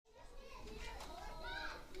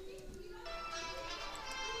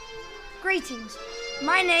Greetings,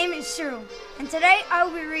 my name is Cyril, and today I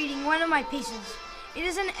will be reading one of my pieces. It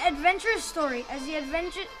is an adventurous story as the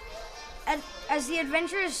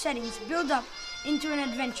adventurous settings build up into an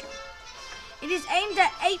adventure. It is aimed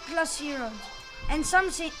at 8+ year olds, and some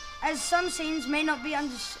scenes may not be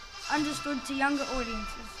understood to younger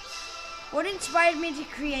audiences. What inspired me to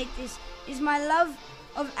create this is my love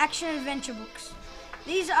of action-adventure books.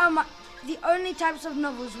 These are the only types of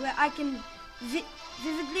novels where I can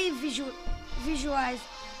vividly visualize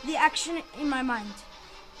the action in my mind.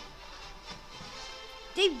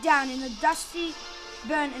 Deep down in the dusty,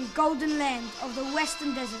 burnt and golden land of the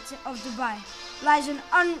western deserts of Dubai lies an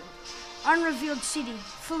unrevealed city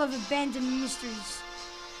full of abandoned mysteries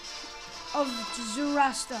of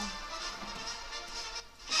Zoroaster.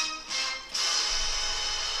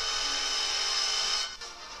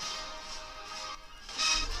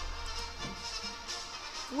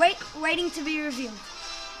 Waiting to be revealed.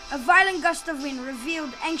 A violent gust of wind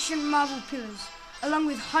revealed ancient marble pillars, along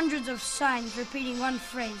with hundreds of signs repeating one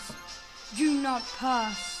phrase: "Do not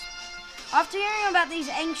pass." After hearing about this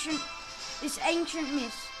ancient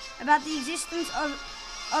myth about the existence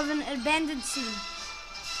of an abandoned city,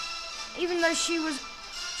 even though she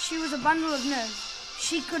was a bundle of nerves,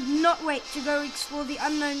 she could not wait to go explore the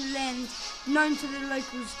unknown land known to the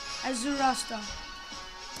locals as Zoroaster.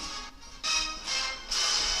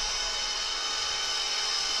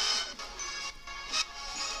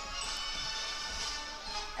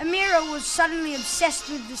 Amira was suddenly obsessed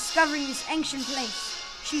with discovering this ancient place.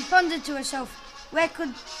 She pondered to herself, where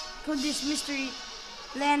could this mystery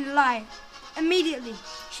land lie? Immediately,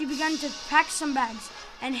 she began to pack some bags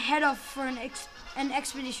and head off for an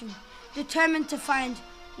expedition, determined to find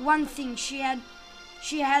one thing she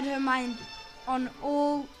had her mind on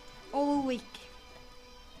all week.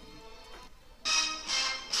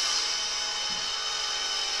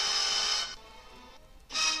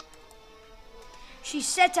 She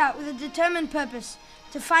set out with a determined purpose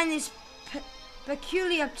to find this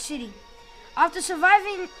peculiar city. After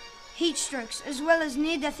surviving heat strokes as well as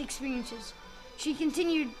near-death experiences, she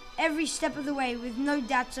continued every step of the way with no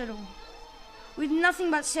doubts at all. With nothing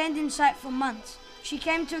but sand in sight for months, she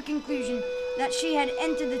came to a conclusion that she had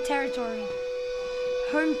entered the territory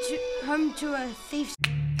home to a thief's.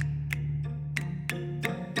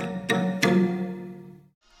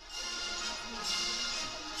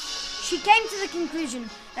 She came to the conclusion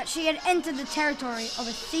that she had entered the territory of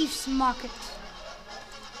a thief's market.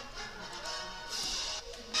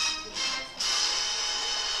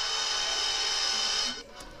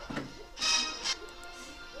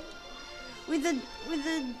 With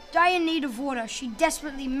the dire need of water, she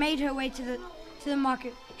desperately made her way to the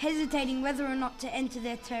market, hesitating whether or not to enter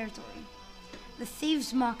their territory. The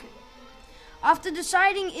thieves' market. After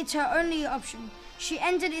deciding it's her only option, she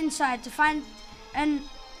entered inside to find an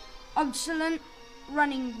obsolete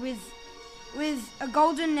running with a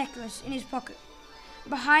golden necklace in his pocket.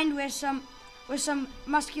 Behind were some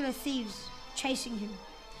muscular thieves chasing him.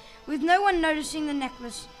 With no one noticing the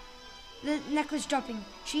necklace dropping,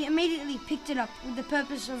 she immediately picked it up with the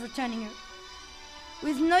purpose of returning it.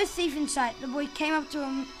 With no thief in sight, the boy came up to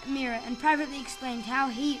Amira and privately explained how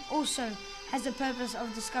he also has the purpose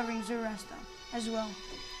of discovering Zoroaster as well,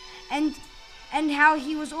 and how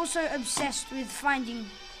he was also obsessed with finding it.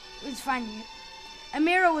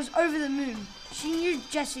 Amira was over the moon. She knew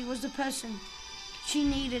Jessie was the person she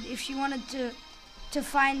needed if she wanted to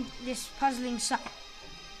find this puzzling sight.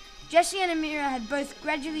 Jessie and Amira had both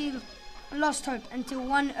gradually lost hope until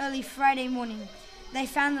one early Friday morning they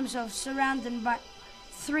found themselves surrounded by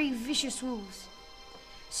 3 vicious wolves.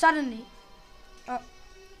 Suddenly,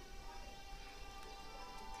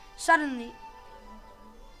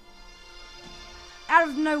 out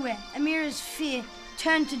of nowhere, Amira's fear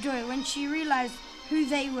turned to joy when she realized who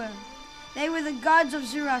they were. They were the guards of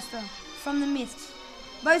Zoroaster from the myths.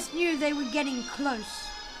 Both knew they were getting close.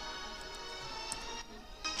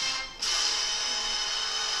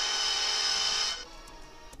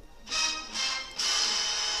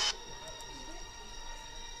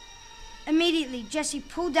 Immediately, Jessie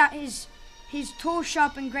pulled out his tall,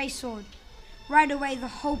 sharp and grey sword. Right away, the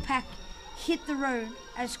whole pack hit the road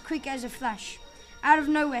as quick as a flash. Out of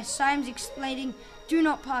nowhere, signs explaining "Do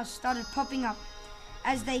not pass" started popping up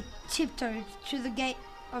as they tiptoed to the gate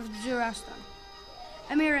of Zoroaster.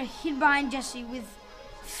 Amira hid behind Jessie with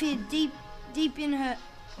fear deep in her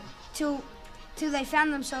till they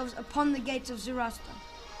found themselves upon the gates of Zoroaster.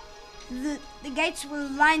 The gates were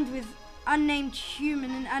lined with unnamed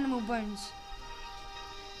human and animal bones.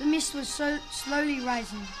 The mist was so slowly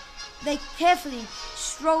rising. They carefully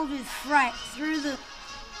strolled with fright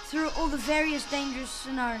through all the various dangerous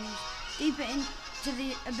scenarios deeper into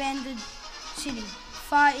the abandoned city.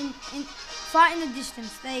 Far in the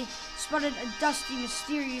distance, they spotted a dusty,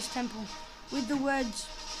 mysterious temple with the words,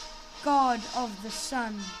 "God of the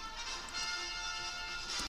Sun,"